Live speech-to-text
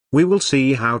we will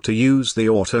see how to use the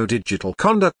Auto Digital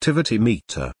Conductivity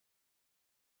Meter.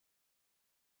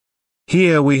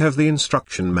 Here we have the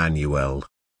instruction manual.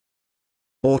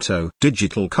 Auto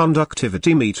Digital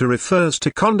Conductivity Meter refers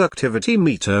to conductivity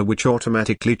meter which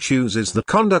automatically chooses the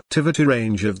conductivity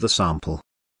range of the sample.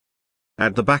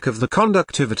 At the back of the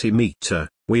conductivity meter,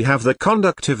 we have the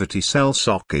conductivity cell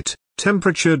socket,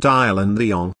 temperature dial and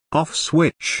the on/off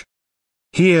switch.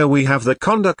 Here we have the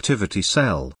conductivity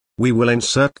cell. We will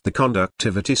insert the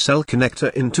conductivity cell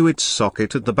connector into its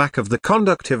socket at the back of the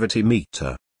conductivity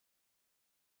meter.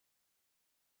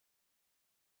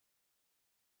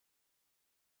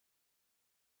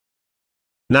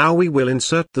 Now we will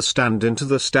insert the stand into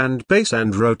the stand base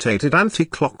and rotate it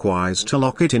anti-clockwise to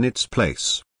lock it in its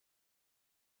place.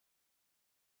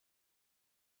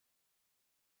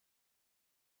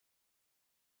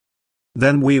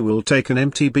 Then we will take an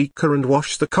empty beaker and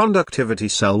wash the conductivity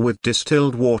cell with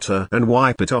distilled water and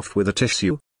wipe it off with a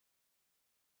tissue.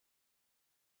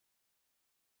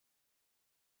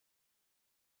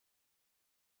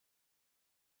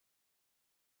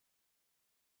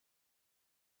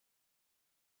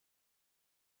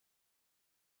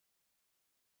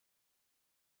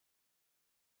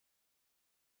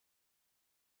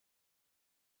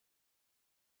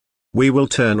 We will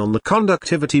turn on the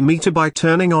conductivity meter by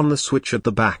turning on the switch at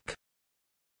the back.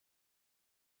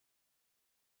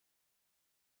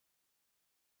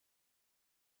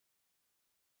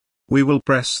 We will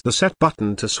press the set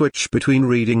button to switch between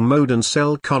reading mode and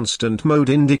cell constant mode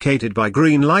indicated by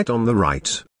green light on the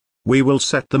right. We will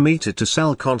set the meter to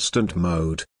cell constant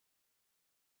mode.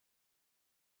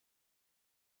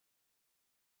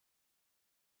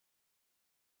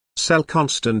 Cell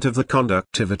constant of the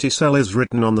conductivity cell is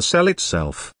written on the cell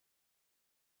itself.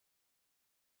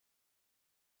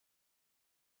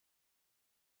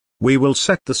 We will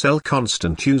set the cell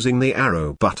constant using the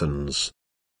arrow buttons.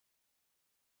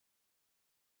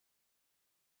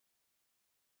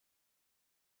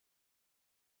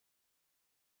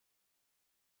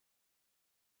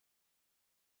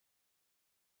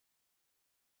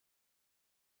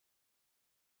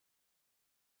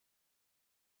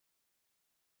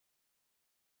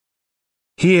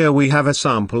 Here we have a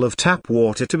sample of tap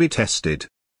water to be tested.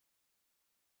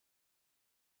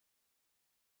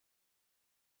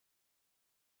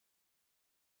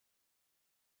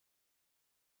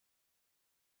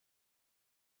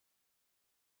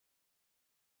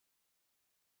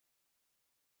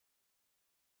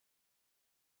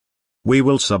 We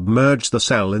will submerge the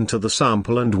cell into the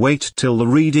sample and wait till the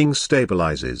reading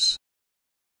stabilizes.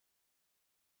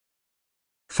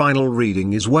 Final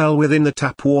reading is well within the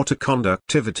tap water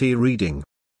conductivity reading.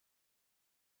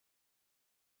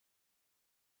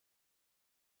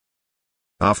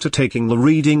 After taking the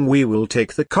reading, we will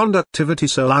take the conductivity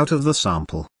cell out of the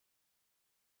sample.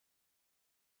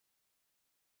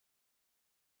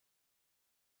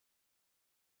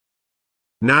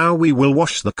 Now we will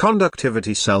wash the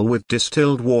conductivity cell with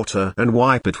distilled water and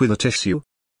wipe it with a tissue.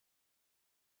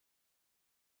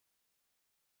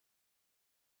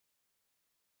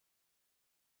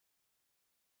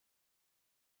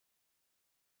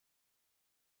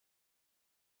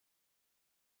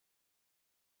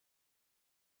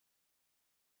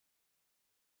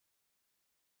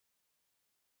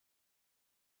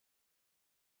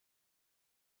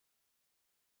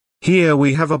 Here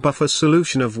we have a buffer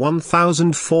solution of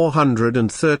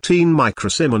 1413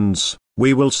 microsiemens.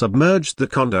 We will submerge the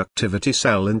conductivity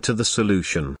cell into the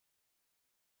solution.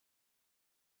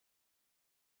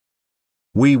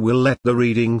 We will let the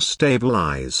reading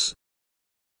stabilize.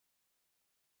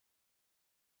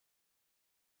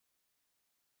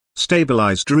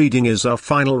 Stabilized reading is our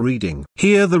final reading.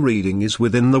 Here the reading is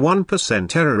within the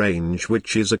 1% error range,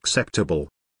 which is acceptable.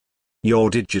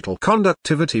 Your digital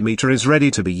conductivity meter is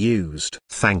ready to be used.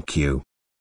 Thank you.